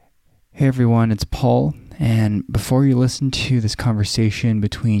Hey everyone, it's Paul, and before you listen to this conversation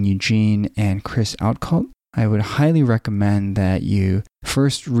between Eugene and Chris Outcalt, I would highly recommend that you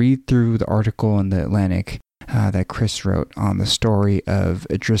first read through the article in The Atlantic that Chris wrote on the story of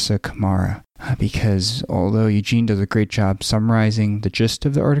Idrissa Kamara, because although Eugene does a great job summarizing the gist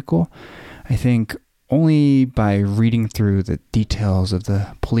of the article, I think only by reading through the details of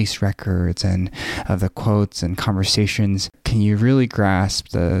the police records and of the quotes and conversations can you really grasp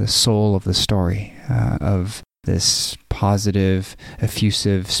the soul of the story of this positive,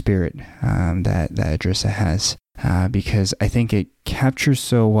 effusive spirit that Idrissa has. Because I think it captures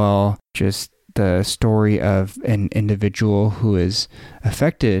so well just the story of an individual who is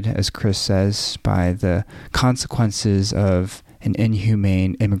affected, as Chris says, by the consequences of an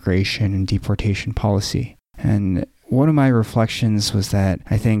inhumane immigration and deportation policy. And one of my reflections was that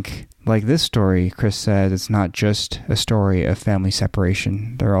I think, like this story, Chris said, it's not just a story of family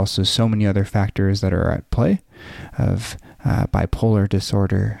separation. There are also so many other factors that are at play of bipolar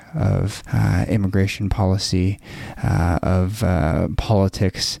disorder, of immigration policy, of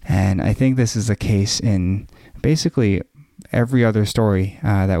politics. And I think this is the case in basically every other story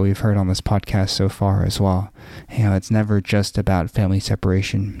that we've heard on this podcast so far as well. You know, it's never just about family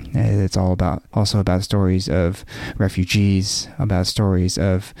separation. It's also about stories of refugees, about stories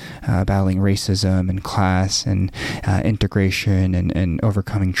of battling racism and class and integration and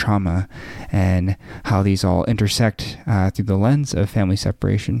overcoming trauma, and how these all intersect through the lens of family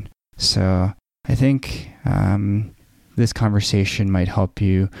separation. So I think this conversation might help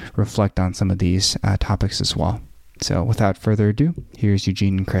you reflect on some of these topics as well. So without further ado, here's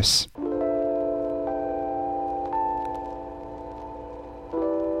Eugene and Chris.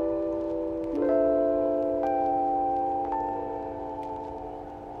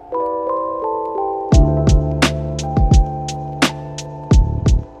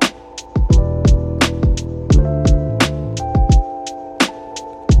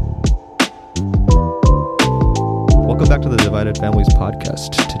 Welcome back to the Divided Families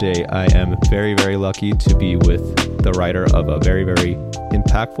podcast. Today I am very, very lucky to be with the writer of a very, very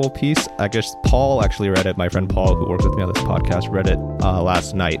impactful piece. I guess Paul actually read it. My friend Paul, who works with me on this podcast, read it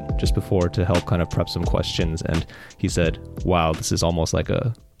last night just before to help kind of prep some questions. And he said, wow, this is almost like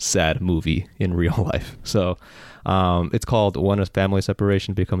a sad movie in real life. So it's called When a Family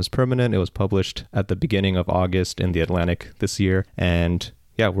Separation Becomes Permanent. It was published at the beginning of August in The Atlantic this year. And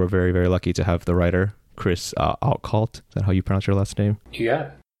yeah, we're very, very lucky to have the writer, Chris Outcalt. Is that how you pronounce your last name? Yeah.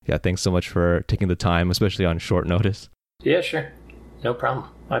 Yeah, thanks so much for taking the time, especially on short notice. Yeah, sure. No problem.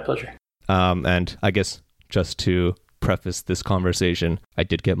 My pleasure. And I guess just to preface this conversation, I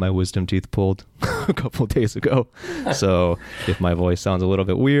did get my wisdom teeth pulled a couple of days ago. So if my voice sounds a little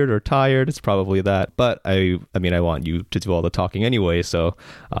bit weird or tired, it's probably that. But I mean, I want you to do all the talking anyway, so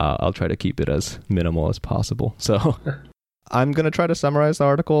I'll try to keep it as minimal as possible. So I'm going to try to summarize the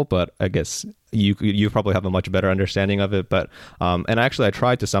article, but I guess you probably have a much better understanding of it. But and actually, I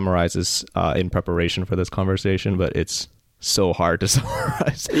tried to summarize this in preparation for this conversation, but it's so hard to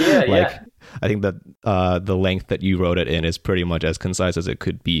summarize. Yeah. I think that the length that you wrote it in is pretty much as concise as it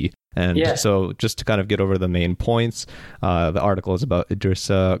could be. And so just to kind of get over the main points, the article is about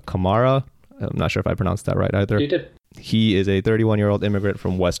Idrissa Kamara. I'm not sure if I pronounced that right either. You did. He is a 31-year-old immigrant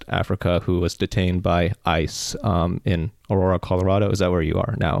from West Africa who was detained by ICE in Aurora, Colorado. Is that where you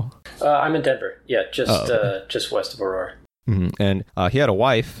are now? I'm in Denver. Yeah, just west of Aurora. Mm-hmm. And he had a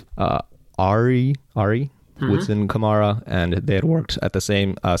wife, Ari Woodson Kamara, and they had worked at the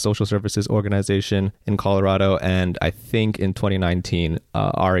same social services organization in Colorado. And I think in 2019,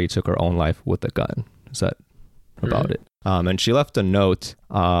 Ari took her own life with a gun. Is that about it? And she left a note,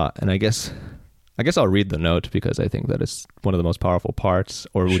 and I guess I'll read the note because I think that it's one of the most powerful parts.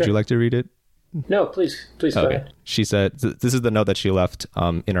 Or would you like to read it? No, please go ahead. She said, this is the note that she left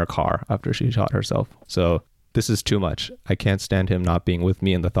in her car after she shot herself. So, this is too much. I can't stand him not being with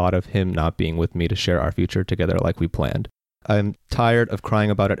me and the thought of him not being with me to share our future together like we planned. I'm tired of crying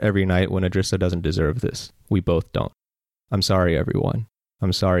about it every night when Idrissa doesn't deserve this. We both don't. I'm sorry, everyone.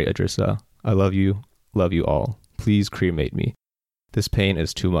 I'm sorry, Idrissa. I love you all. Please cremate me. This pain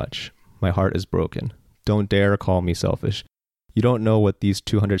is too much. My heart is broken. Don't dare call me selfish. You don't know what these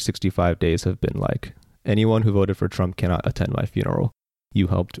 265 days have been like. Anyone who voted for Trump cannot attend my funeral. You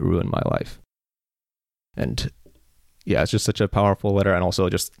helped ruin my life. And yeah, it's just such a powerful letter. And also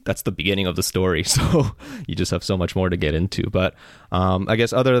just that's the beginning of the story. So you just have so much more to get into. But I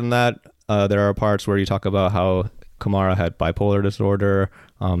guess other than that, there are parts where you talk about how Kamara had bipolar disorder,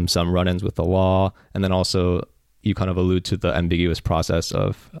 some run-ins with the law, and then also you kind of allude to the ambiguous process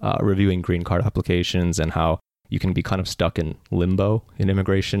of reviewing green card applications and how you can be kind of stuck in limbo in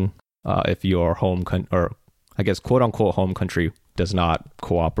immigration if your or I guess quote unquote home country does not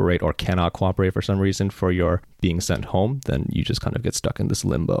cooperate or cannot cooperate for some reason for your being sent home, then you just kind of get stuck in this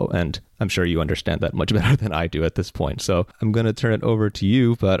limbo. And I'm sure you understand that much better than I do at this point. So I'm going to turn it over to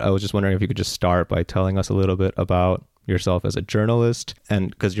you, but I was just wondering if you could just start by telling us a little bit about yourself as a journalist.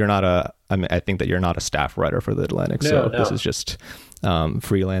 And because I think that you're not a staff writer for The Atlantic. This is just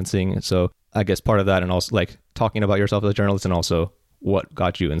freelancing. So I guess part of that, and also like talking about yourself as a journalist, and also what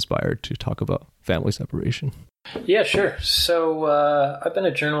got you inspired to talk about family separation. Yeah, sure. So I've been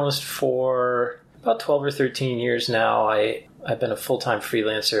a journalist for about 12 or 13 years now. I've been a full-time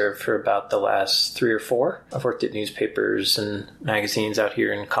freelancer for about the last 3 or 4. I've worked at newspapers and magazines out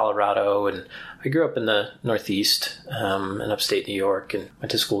here in Colorado, and I grew up in the Northeast in upstate New York and went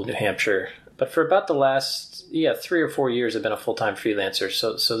to school in New Hampshire. But for about the last 3 or 4 years, I've been a full-time freelancer.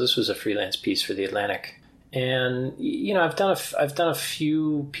 So this was a freelance piece for The Atlantic. And, I've done a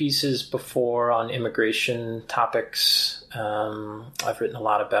few pieces before on immigration topics. I've written a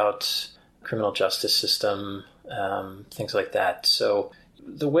lot about criminal justice system, things like that. So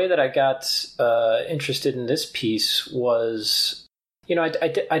the way that I got interested in this piece was,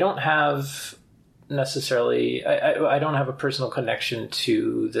 I don't have necessarily, I don't have a personal connection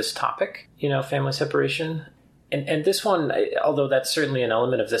to this topic, family separation. And this one, although that's certainly an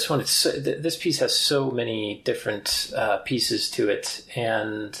element of this one, this piece has so many different pieces to it.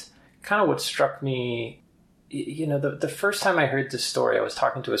 And kind of what struck me, the first time I heard this story, I was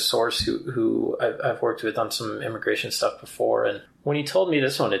talking to a source who I've worked with on some immigration stuff before. And when he told me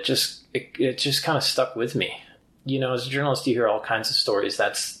this one, it just kind of stuck with me. As a journalist, you hear all kinds of stories.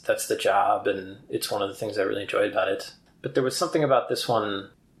 That's the job. And it's one of the things I really enjoyed about it. But there was something about this one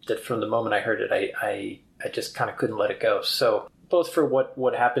that from the moment I heard it, I just kind of couldn't let it go. So both for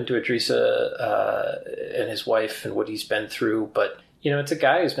what happened to Idrissa and his wife and what he's been through, but it's a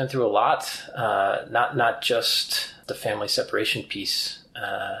guy who's been through a lot, not just the family separation piece,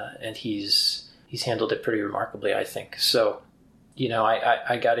 and he's handled it pretty remarkably, I think. So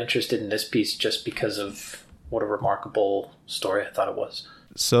I got interested in this piece just because of what a remarkable story I thought it was.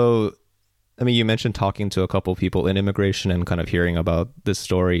 So, you mentioned talking to a couple people in immigration and kind of hearing about this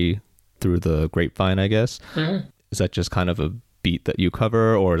story through the grapevine, I guess. Mm-hmm. Is that just kind of a beat that you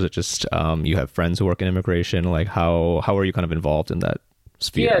cover, or is it just you have friends who work in immigration? Like how are you kind of involved in that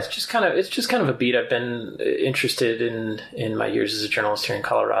sphere? Yeah, it's just kind of a beat. I've been interested in my years as a journalist here in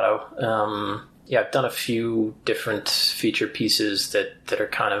Colorado. I've done a few different feature pieces that are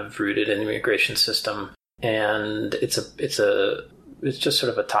kind of rooted in the immigration system, and it's just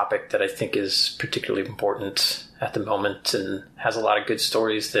sort of a topic that I think is particularly important at the moment and has a lot of good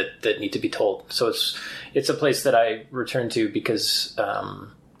stories that need to be told. So it's a place that I return to because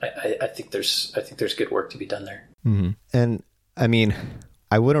I think there's good work to be done there. Mm-hmm. And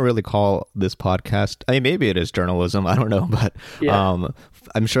I wouldn't really call this podcast, maybe it is journalism, I don't know, but yeah.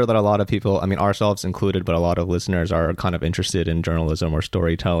 I'm sure that a lot of people, ourselves included, but a lot of listeners are kind of interested in journalism or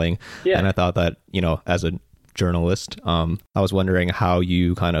storytelling. Yeah. And I thought that, as a journalist, I was wondering how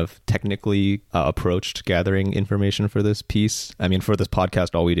you kind of technically approached gathering information for this piece. For this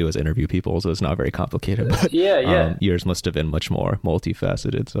podcast, all we do is interview people, so it's not very complicated. But yours must have been much more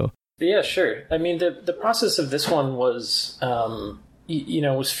multifaceted. So yeah, sure. The process of this one was,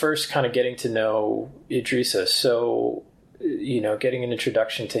 was first kind of getting to know Idrissa. So, getting an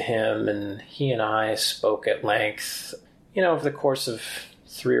introduction to him, and he and I spoke at length, over the course of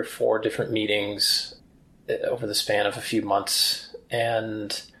 3 or 4 different meetings over the span of a few months.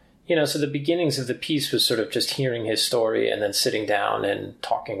 And, so the beginnings of the piece was sort of just hearing his story and then sitting down and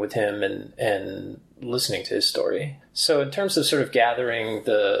talking with him and listening to his story. So in terms of sort of gathering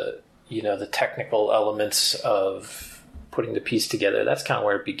the technical elements of putting the piece together, that's kind of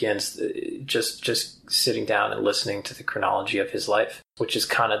where it begins. Just sitting down and listening to the chronology of his life, which is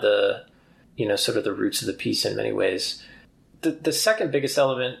kind of the, sort of the roots of the piece in many ways. The second biggest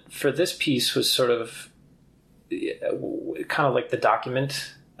element for this piece was sort of kind of like the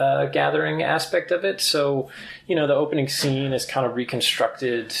document gathering aspect of it. So, the opening scene is kind of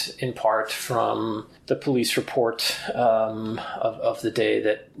reconstructed in part from the police report of the day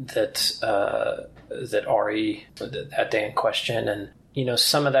that Ari, that day in question. And,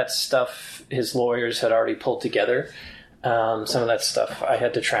 some of that stuff his lawyers had already pulled together. Some of that stuff I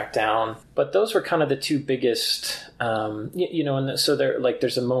had to track down, but those were kind of the two biggest, and so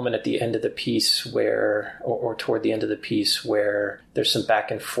there's a moment at the end of the piece where, or toward the end of the piece where there's some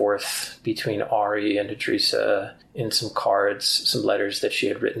back and forth between Ari and Idrissa in some cards, some letters that she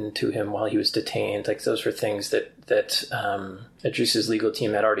had written to him while he was detained. Like those were things that Idrissa's legal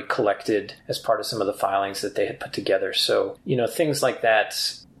team had already collected as part of some of the filings that they had put together. So, things like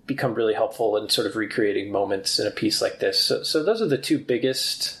that become really helpful in sort of recreating moments in a piece like this. So those are the two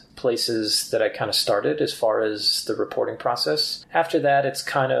biggest places that I kind of started as far as the reporting process. After that, it's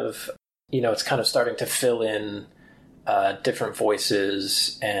kind of starting to fill in different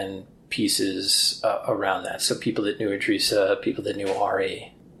voices and pieces around that. So people that knew Idrissa, people that knew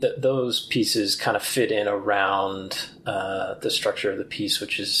Ari, those pieces kind of fit in around the structure of the piece,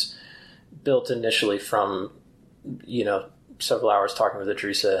 which is built initially from, several hours talking with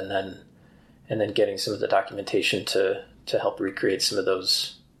Idrissa and then getting some of the documentation to help recreate some of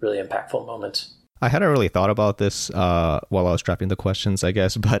those really impactful moments. I hadn't really thought about this while I was drafting the questions, I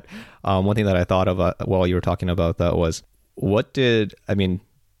guess. But one thing that I thought of while you were talking about that was, did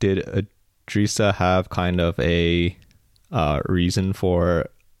Idrissa have kind of a reason for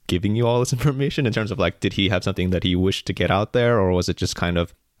giving you all this information in terms of like, did he have something that he wished to get out there, or was it just kind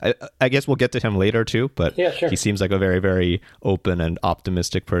of, I guess we'll get to him later too, but yeah, sure. He seems like a very, very open and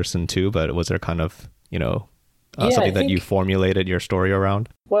optimistic person too, but was there kind of, something that you formulated your story around?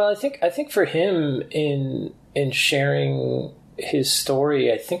 Well, I think for him in sharing his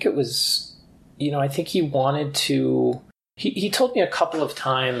story, I think it was, I think he wanted to, he told me a couple of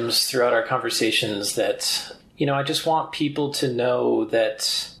times throughout our conversations that, I just want people to know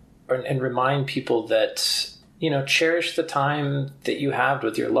that, and remind people that, cherish the time that you have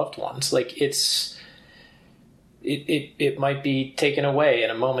with your loved ones. Like it might be taken away in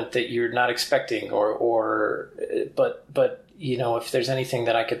a moment that you're not expecting but if there's anything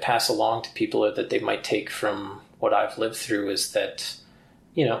that I could pass along to people or that they might take from what I've lived through is that,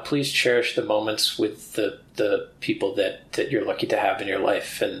 please cherish the moments with the people that you're lucky to have in your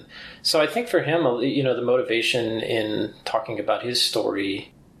life. And so I think for him, the motivation in talking about his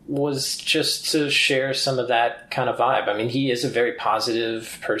story was just to share some of that kind of vibe. I mean, he is a very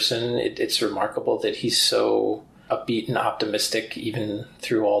positive person. It's remarkable that he's so upbeat and optimistic even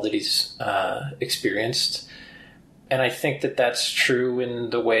through all that he's experienced. And I think that that's true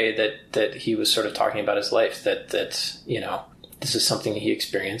in the way that he was sort of talking about his life, that this is something he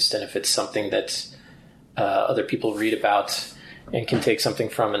experienced. And if it's something that other people read about and can take something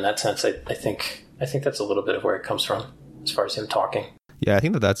from in that sense, I think that's a little bit of where it comes from as far as him talking. Yeah, I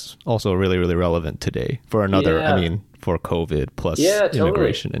think that's also really, really relevant today for for COVID plus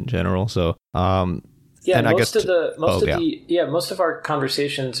immigration in general. So, most of our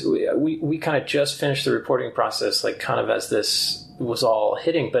conversations, we kind of just finished the reporting process, like kind of as this was all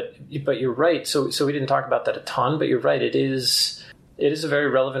hitting. But you're right. So we didn't talk about that a ton. But you're right. It is a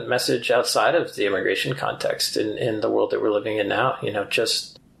very relevant message outside of the immigration context in the world that we're living in now.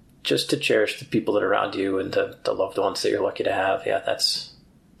 Just to cherish the people that are around you and the loved ones that you're lucky to have. Yeah, that's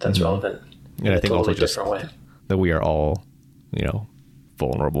relevant. And I think also just that we are all,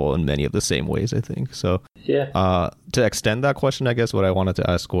 vulnerable in many of the same ways, I think. So yeah. To extend that question, I guess what I wanted to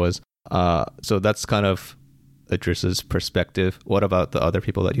ask was, so that's kind of Idrissa's perspective. What about the other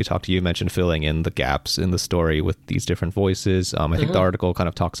people that you talked to? You mentioned filling in the gaps in the story with these different voices. I think the article kind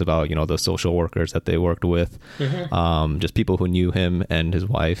of talks about, the social workers that they worked with, just people who knew him and his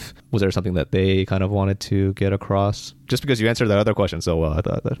wife. Was there something that they kind of wanted to get across? Just because you answered that other question so well, I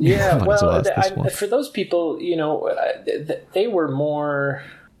thought that. For those people, they were more,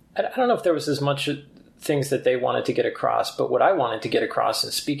 I don't know if there was as much things that they wanted to get across, but what I wanted to get across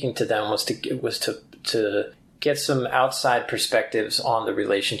in speaking to them was to get some outside perspectives on the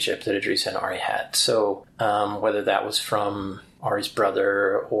relationship that Idrissa and Ari had. So whether that was from Ari's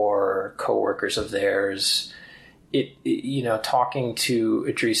brother or coworkers of theirs, talking to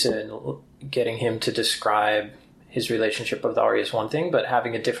Idrissa and getting him to describe his relationship with Ari is one thing, but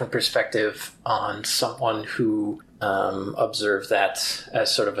having a different perspective on someone who observed that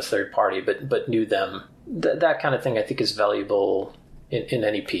as sort of a third party, but knew them, that kind of thing I think is valuable in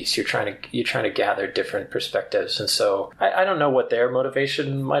any piece. You're trying to gather different perspectives. And so I don't know what their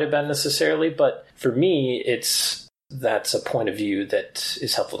motivation might have been necessarily, but for me, that's a point of view that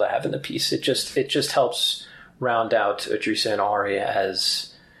is helpful to have in the piece. It just helps round out Idrissa and Ari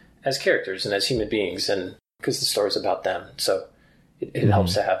as characters and as human beings, and because the story's about them. So it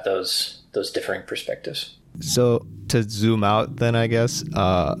helps to have those differing perspectives. So to zoom out then, I guess,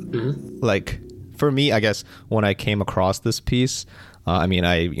 like for me, I guess when I came across this piece, I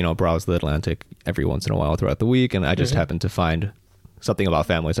browse the Atlantic every once in a while throughout the week, and I just happened to find something about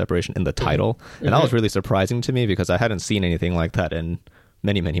family separation in the title. And that was really surprising to me because I hadn't seen anything like that in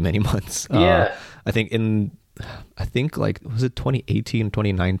many, many, many months. Yeah. I think was it 2018,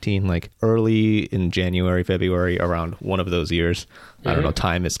 2019, like early in January, February, around one of those years. I don't know,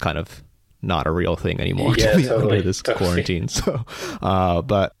 time is kind of not a real thing anymore to me under this quarantine. So,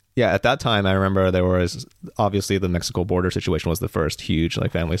 but Yeah, at that time, I remember there was obviously the Mexico border situation was the first huge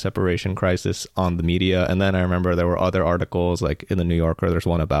like family separation crisis on the media. And then I remember there were other articles like in the New Yorker, there's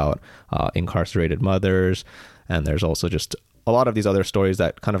one about incarcerated mothers. And there's also just a lot of these other stories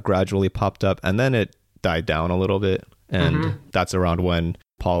that kind of gradually popped up. And then it died down a little bit. And that's around when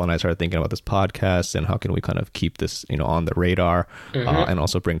Paul and I started thinking about this podcast and how can we kind of keep this, on the radar and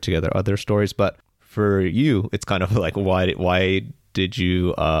also bring together other stories. But for you, it's kind of like, why did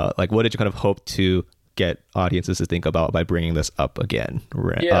you what did you kind of hope to get audiences to think about by bringing this up again?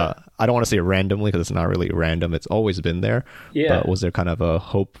 I don't want to say randomly because it's not really random. It's always been there. Yeah. But was there kind of a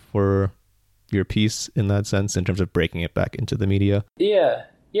hope for your piece in that sense in terms of breaking it back into the media? Yeah.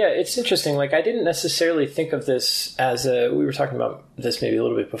 Yeah, it's interesting. Like, I didn't necessarily think of this as we were talking about this maybe a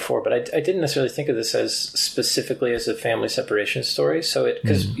little bit before, but I didn't necessarily think of this as specifically as a family separation story. So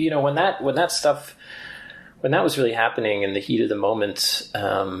because, when that was really happening in the heat of the moment,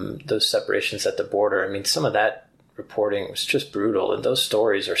 those separations at the border, I mean, some of that reporting was just brutal. And those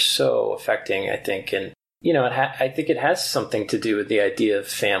stories are so affecting, I think. And, I think it has something to do with the idea of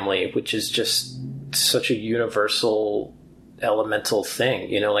family, which is just such a universal elemental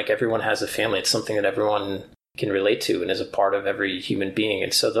thing, like everyone has a family. It's something that everyone can relate to and is a part of every human being.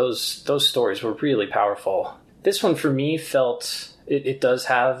 And so those stories were really powerful. This one for me felt, it does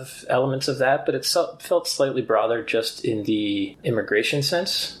have elements of that, but it felt slightly broader just in the immigration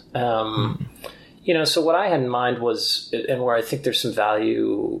sense. So what I had in mind was, and where I think there's some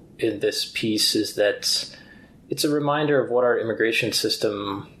value in this piece, is that it's a reminder of what our immigration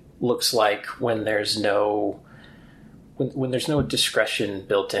system looks like when there's no discretion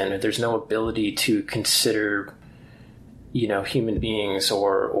built in, or there's no ability to consider, human beings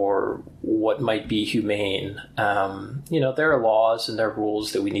or what might be humane. There are laws and there are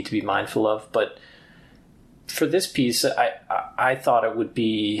rules that we need to be mindful of. But for this piece, I thought it would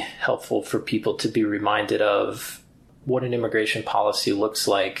be helpful for people to be reminded of what an immigration policy looks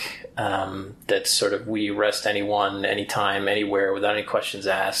like, that sort of we arrest anyone, anytime, anywhere, without any questions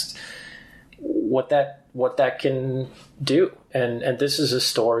asked, what that can do. And this is a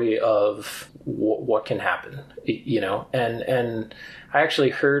story of what can happen, and I actually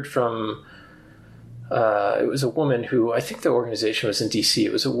heard from, it was a woman who, I think the organization was in DC.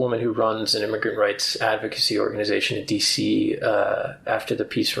 It was a woman who runs an immigrant rights advocacy organization in DC, after the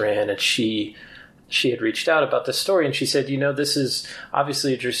piece ran, and she had reached out about this story, and she said, this is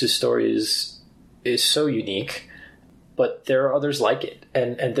obviously Idris's story is so unique, but there are others like it.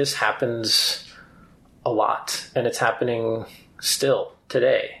 And this happens a lot, and it's happening still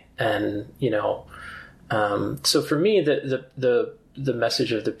today. And, so for me, the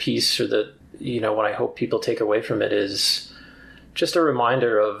message of the piece, or what I hope people take away from it, is just a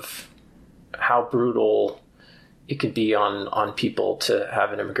reminder of how brutal it could be on people to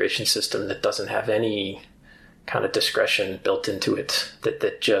have an immigration system that doesn't have any kind of discretion built into it,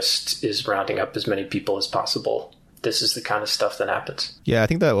 that just is rounding up as many people as possible. This is the kind of stuff that happens. Yeah, I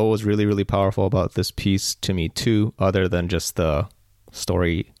think that what was really, really powerful about this piece to me too, other than just the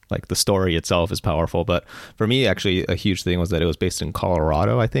story, like the story itself is powerful. But for me, actually, a huge thing was that it was based in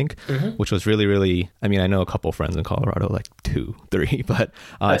Colorado, I think, which was really, really, I mean, I know a couple friends in Colorado, like 2, 3, but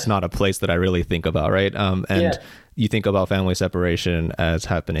it's not a place that I really think about, right? You think about family separation as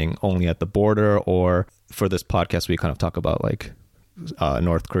happening only at the border, or for this podcast, we kind of talk about like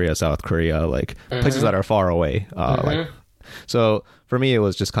North Korea, South Korea, like places that are far away. So for me, it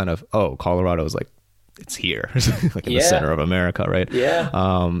was just kind of, Colorado is like, it's here, like in the center of America, right? Yeah.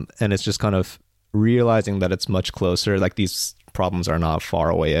 And it's just kind of realizing that it's much closer, like these problems are not far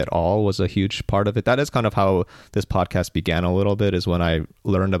away at all, was a huge part of it. That is kind of how this podcast began a little bit, is when I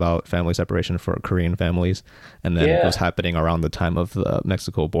learned about family separation for Korean families. And then it was happening around the time of the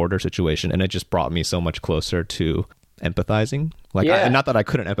Mexico border situation. And it just brought me so much closer to empathizing. Not that I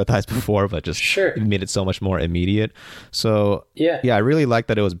couldn't empathize before, but just it made it so much more immediate. So I really liked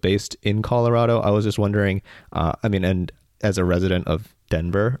that it was based in Colorado. I was just wondering, and as a resident of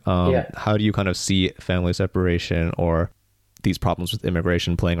Denver, how do you kind of see family separation or these problems with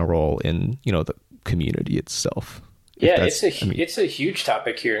immigration playing a role in, the community itself? It's a huge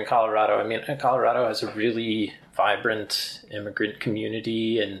topic here in Colorado. I mean, Colorado has a really vibrant immigrant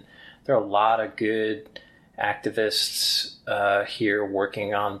community, and there are a lot of good activists here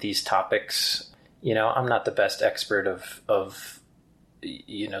working on these topics. I'm not the best expert of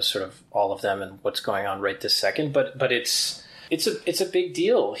sort of all of them and what's going on right this second, but it's a big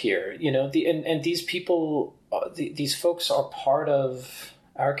deal here. And these people, these folks are part of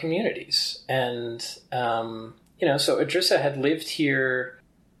our communities, and so Idrissa had lived here.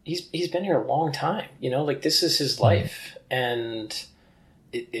 He's been here a long time. Like, this is his life, and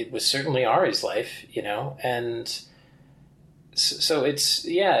it was certainly Ari's life, and so it's,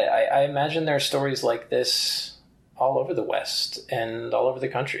 I imagine there are stories like this all over the West and all over the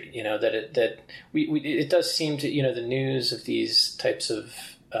country, that it does seem to, the news of these types of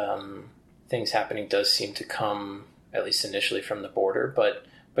things happening does seem to come, at least initially, from the border. But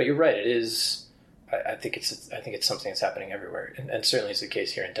you're right, it is. I think it's something that's happening everywhere, and certainly is the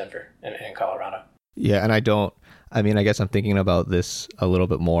case here in Denver and in Colorado. Yeah, and I guess I'm thinking about this a little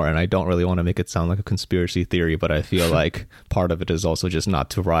bit more, and I don't really want to make it sound like a conspiracy theory, but I feel like part of it is also just not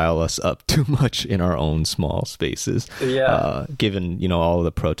to rile us up too much in our own small spaces. Yeah. Given, all of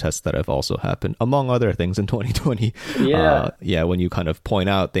the protests that have also happened, among other things in 2020. Yeah. When you kind of point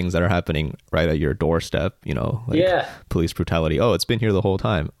out things that are happening right at your doorstep, police brutality. Oh, it's been here the whole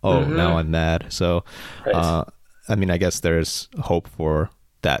time. Oh, now I'm mad. So, right. I guess there's hope for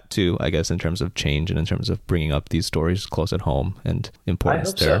that too, I guess, in terms of change and in terms of bringing up these stories close at home and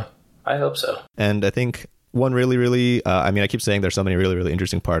importance there. I hope so. And I think one really, really, I keep saying there's so many really, really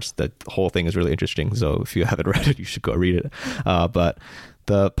interesting parts. That the whole thing is really interesting. So if you haven't read it, you should go read it. But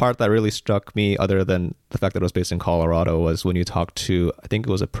the part that really struck me, other than the fact that it was based in Colorado, was when you talked to, I think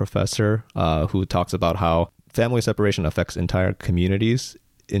it was a professor who talks about how family separation affects entire communities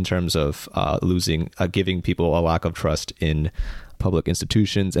in terms of giving people a lack of trust in public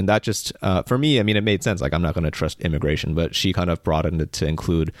institutions. And that just, for me, it made sense. Like, I'm not going to trust immigration, but she kind of broadened it to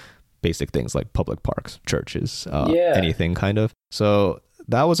include basic things like public parks, churches, anything kind of. So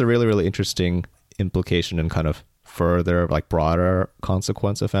that was a really, really interesting implication and kind of further, like, broader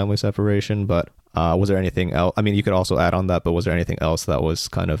consequence of family separation. But was there anything else? You could also add on that, but was there anything else that was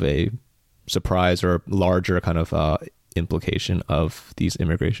kind of a surprise or larger kind of implication of these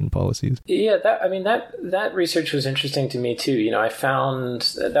immigration policies? Yeah, that research was interesting to me too. I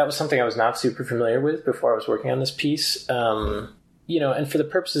found that was something I was not super familiar with before I was working on this piece. And for the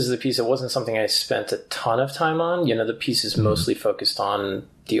purposes of the piece, it wasn't something I spent a ton of time on. The piece is mostly focused on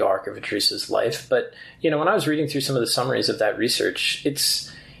the arc of Idrissa's life. But, when I was reading through some of the summaries of that research,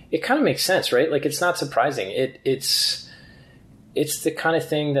 it kind of makes sense, right? Like, it's not surprising. It's the kind of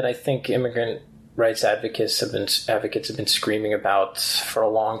thing that I think immigrant rights advocates have been screaming about for a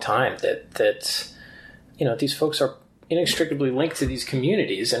long time, that these folks are inextricably linked to these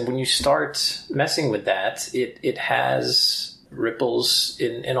communities, and when you start messing with that, it has ripples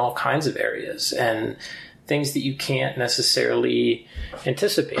in all kinds of areas and things that you can't necessarily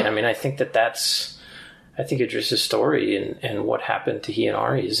anticipate. I think I think Idrissa's story and what happened to he and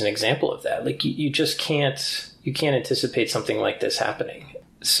Ari is an example of that. Like, you just can't anticipate something like this happening.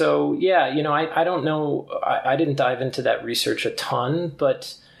 So, I don't know. I didn't dive into that research a ton,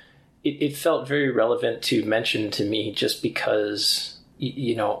 but it felt very relevant to mention to me, just because,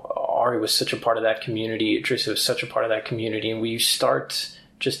 Ari was such a part of that community. Idrissa was such a part of that community. And we start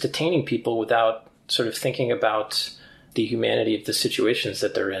just detaining people without sort of thinking about the humanity of the situations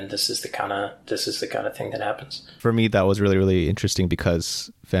that they're in. This is the kind of thing that happens. For me, that was really, really interesting, because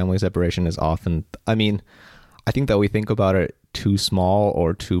family separation is often, I think that we think about it too small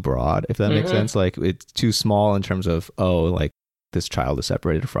or too broad, if that makes sense. Like, it's too small in terms of, this child is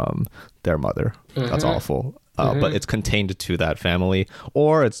separated from their mother. That's awful. But it's contained to that family.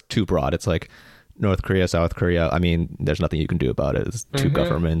 Or it's too broad. It's like North Korea, South Korea. There's nothing you can do about it. It's two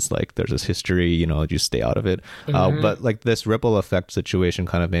governments. Like, there's this history, just stay out of it. But like, this ripple effect situation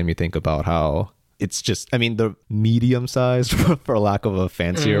kind of made me think about how it's just, the medium sized, for lack of a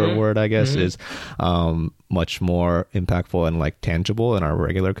fancier word, I guess, is much more impactful and like tangible in our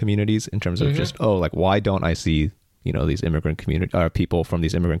regular communities, in terms of just, why don't I see, these immigrant people from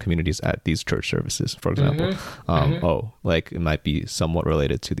these immigrant communities at these church services, for example? It might be somewhat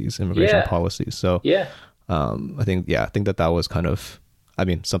related to these immigration policies. So I think that was kind of,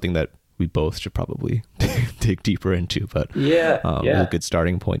 something that we both should probably dig deeper into, but it was a good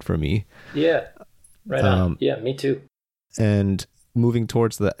starting point for me. Yeah. Right on. Me too. And moving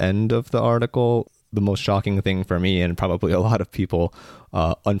towards the end of the article, the most shocking thing for me, and probably a lot of people,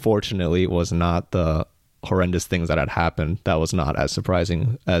 unfortunately, was not the horrendous things that had happened. That was not as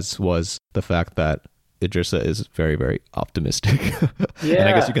surprising as was the fact that Idrissa is very, very optimistic. And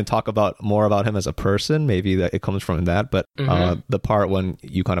I guess you can talk more about him as a person. Maybe that it comes from that. But the part when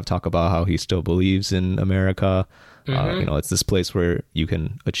you kind of talk about how he still believes in America, it's this place where you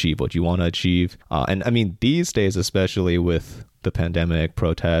can achieve what you want to achieve. And these days, especially with the pandemic,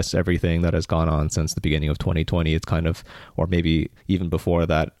 protests, everything that has gone on since the beginning of 2020, it's kind of, or maybe even before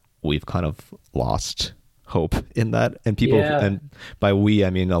that, we've kind of lost hope in that. And people, and by we, a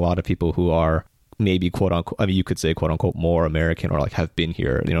lot of people who are maybe quote unquote, you could say quote unquote more American, or like have been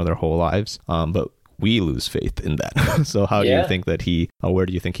here, their whole lives. But we lose faith in that. So how do you think that where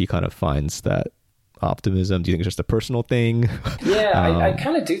do you think he kind of finds that optimism? Do you think it's just a personal thing? Yeah, I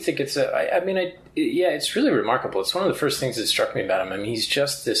kind of do think it's it's really remarkable. It's one of the first things that struck me about him. I mean, he's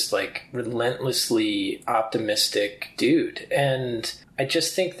just this like relentlessly optimistic dude. And I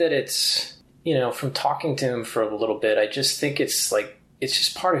just think that it's, from talking to him for a little bit, I just think it's like, it's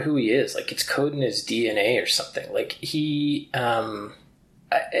just part of who he is. Like it's code in his DNA or something. Like he, I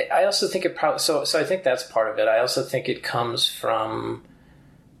also think it probably, so I think that's part of it. I also think it comes from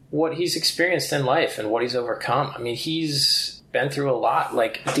what he's experienced in life and what he's overcome. I mean, he's been through a lot,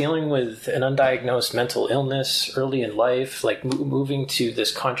 like dealing with an undiagnosed mental illness early in life, like moving to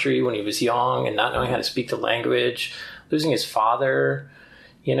this country when he was young and not knowing how to speak the language, losing his father,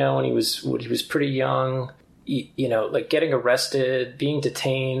 when he was pretty young, like getting arrested, being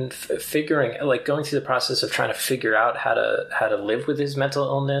detained, figuring, like going through the process of trying to figure out how to live with his mental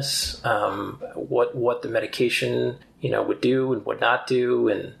illness, what the medication, would do and would not do.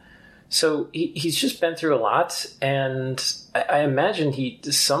 And so he's just been through a lot. And I imagine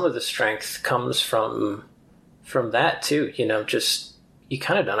some of the strength comes from that too, just, you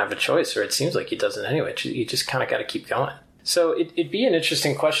kind of don't have a choice, or it seems like he doesn't anyway. You just kind of got to keep going. So it'd be an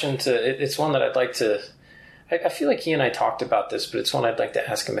interesting question it's one that I'd like to, I feel like he and I talked about this, but it's one I'd like to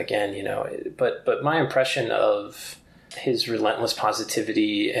ask him again, but my impression of his relentless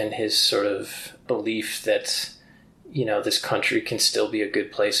positivity and his sort of belief that, this country can still be a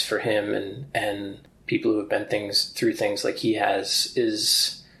good place for him and people who have been through things like he has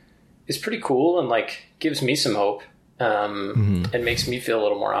is pretty cool and like gives me some hope, and makes me feel a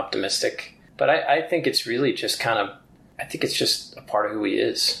little more optimistic. But I think it's really just I think it's just a part of who he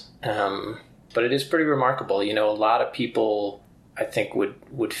is. But it is pretty remarkable. A lot of people, I think,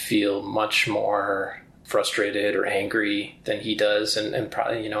 would feel much more frustrated or angry than he does, and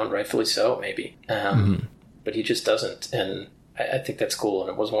probably, and rightfully so, maybe. But he just doesn't. And I think that's cool. And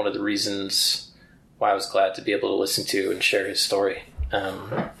it was one of the reasons why I was glad to be able to listen to and share his story.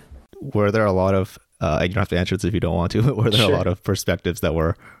 Were there a lot of, you don't have to answer this if you don't want to, but were there a lot of perspectives that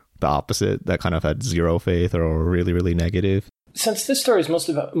were the opposite, that kind of had zero faith or were really, really negative? Since this story is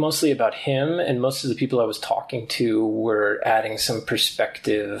mostly about him, and most of the people I was talking to were adding some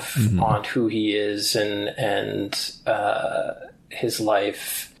perspective on who he is and his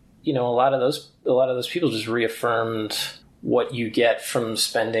life, a lot of those people just reaffirmed what you get from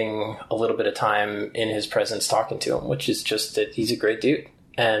spending a little bit of time in his presence talking to him, which is just that he's a great dude.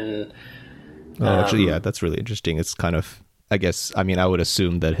 And actually, yeah, that's really interesting. It's kind of, I guess, I mean, I would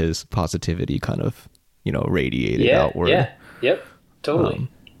assume that his positivity kind of, radiated outward. Yeah. Yep. Totally.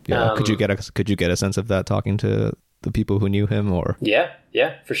 Could you get a sense of that talking to the people who knew him, or? Yeah,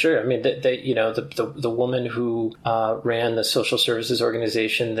 for sure. I mean, the woman who ran the social services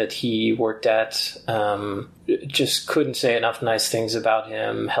organization that he worked at just couldn't say enough nice things about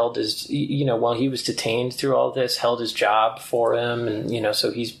him. Held his, while he was detained through all this, held his job for him, and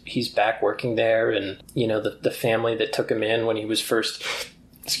so he's back working there. And the family that took him in when he was first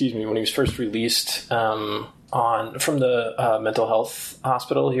released from the mental health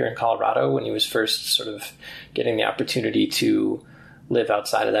hospital here in Colorado, when he was first sort of getting the opportunity to live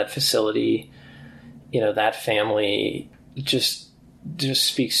outside of that facility, that family just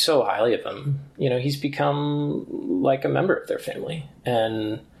speaks so highly of him. He's become like a member of their family,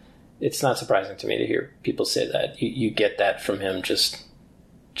 and it's not surprising to me to hear people say that. You get that from him just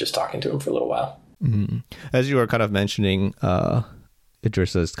talking to him for a little while. Mm-hmm. As you were kind of mentioning,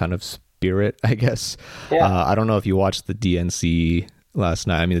 Idris's kind of spirit, I guess. Yeah. I don't know if you watched the DNC last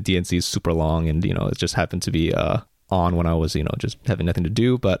night. I mean, the DNC is super long, and it just happened to be on when I was just having nothing to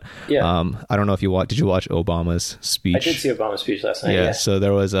do. But I don't know if did you watch Obama's speech? I did see Obama's speech last night. Yeah. So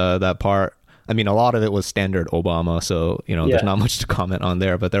there was that part. I mean, a lot of it was standard Obama, so there's not much to comment on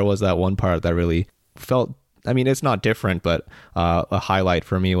there. But there was that one part that really felt, I mean, it's not different, but a highlight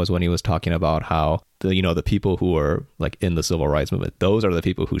for me was when he was talking about how the people who were like in the civil rights movement, those are the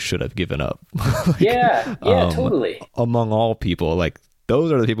people who should have given up. Totally. Among all people, like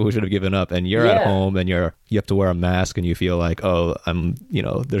those are the people who should have given up. And you're at home and you have to wear a mask and you feel like, oh, I'm,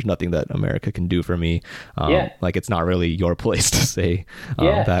 there's nothing that America can do for me. Like it's not really your place to say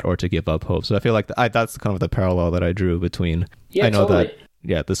that or to give up hope. So I feel like that's kind of the parallel that I drew between. I know that.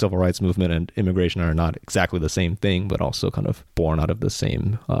 Yeah, the civil rights movement and immigration are not exactly the same thing, but also kind of born out of the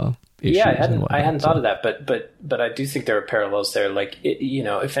same issues. Yeah, I hadn't thought of that, but I do think there are parallels there. Like,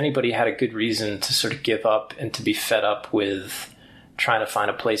 if anybody had a good reason to sort of give up and to be fed up with trying to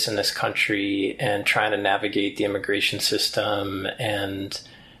find a place in this country and trying to navigate the immigration system and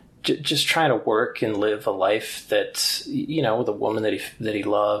just trying to work and live a life that, with a woman that he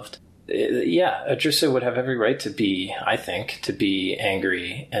loved, Adrusa would have every right to be, I think, to be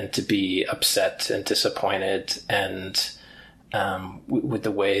angry and to be upset and disappointed and with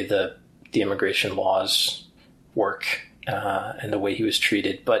the way the immigration laws work and the way he was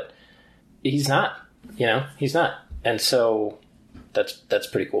treated. But he's not, he's not. And so that's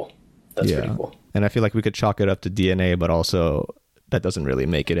pretty cool. That's pretty cool. And I feel like we could chalk it up to DNA, but also that doesn't really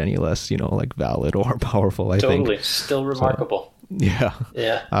make it any less, like valid or powerful, I think. Totally. Still remarkable. So, yeah.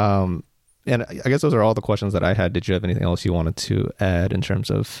 Yeah. And I guess those are all the questions that I had. Did you have anything else you wanted to add in terms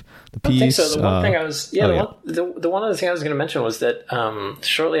of the piece? I think so. The one thing I was, the one other thing I was going to mention was that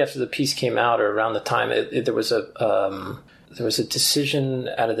shortly after the piece came out, or around the time, there was a decision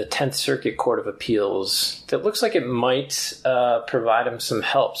out of the 10th Circuit Court of Appeals that looks like it might provide him some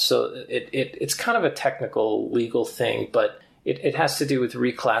help. So it's kind of a technical legal thing, but it has to do with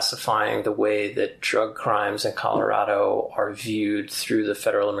reclassifying the way that drug crimes in Colorado are viewed through the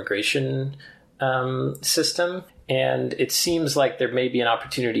federal immigration system. And it seems like there may be an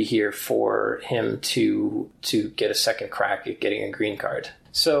opportunity here for him to get a second crack at getting a green card.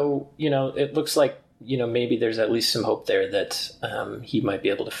 So, it looks like, maybe there's at least some hope there that he might be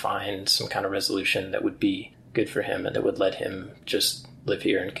able to find some kind of resolution that would be good for him and that would let him just live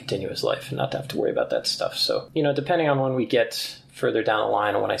here and continue his life and not to have to worry about that stuff. So, depending on when we get further down the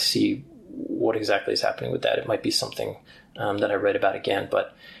line and when I see what exactly is happening with that, it might be something that I read about again.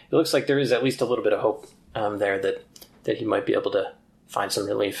 But it looks like there is at least a little bit of hope there that he might be able to find some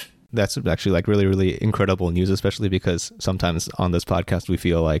relief. That's actually really, really incredible news, especially because sometimes on this podcast we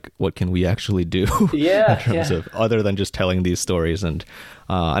feel like, what can we actually do in terms of other than just telling these stories? And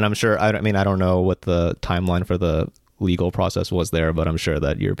I'm sure, I don't know what the timeline for the legal process was there, but I'm sure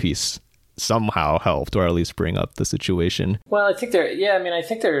that your piece somehow helped, or at least bring up the situation. Well, I think there's,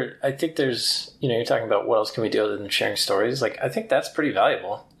 you're talking about what else can we do other than sharing stories. Like, I think that's pretty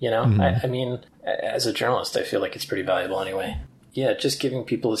valuable, Mm-hmm. As a journalist, I feel like it's pretty valuable anyway. Yeah, just giving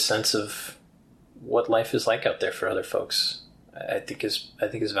people a sense of what life is like out there for other folks, I think is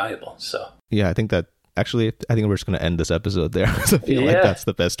valuable. So yeah, I think we're just going to end this episode there. I feel like that's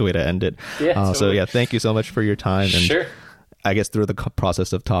the best way to end it. Yeah. Totally. So yeah, thank you so much for your time. And sure. I guess through the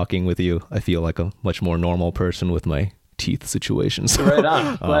process of talking with you, I feel like a much more normal person with my teeth situation. So, right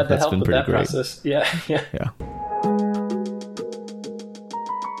on. Glad to help with that great. Process. Yeah.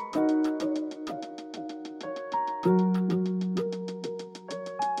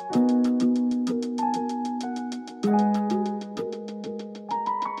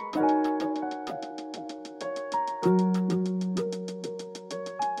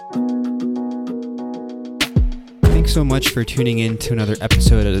 Thanks so much for tuning in to another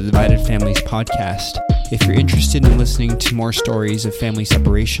episode of the Divided Families podcast. If you're interested in listening to more stories of family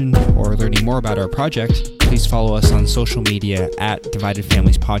separation or learning more about our project, please follow us on social media at Divided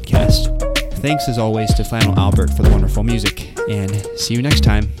Families Podcast. Thanks as always to Flannel Albert for the wonderful music, and see you next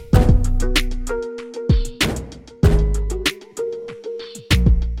time.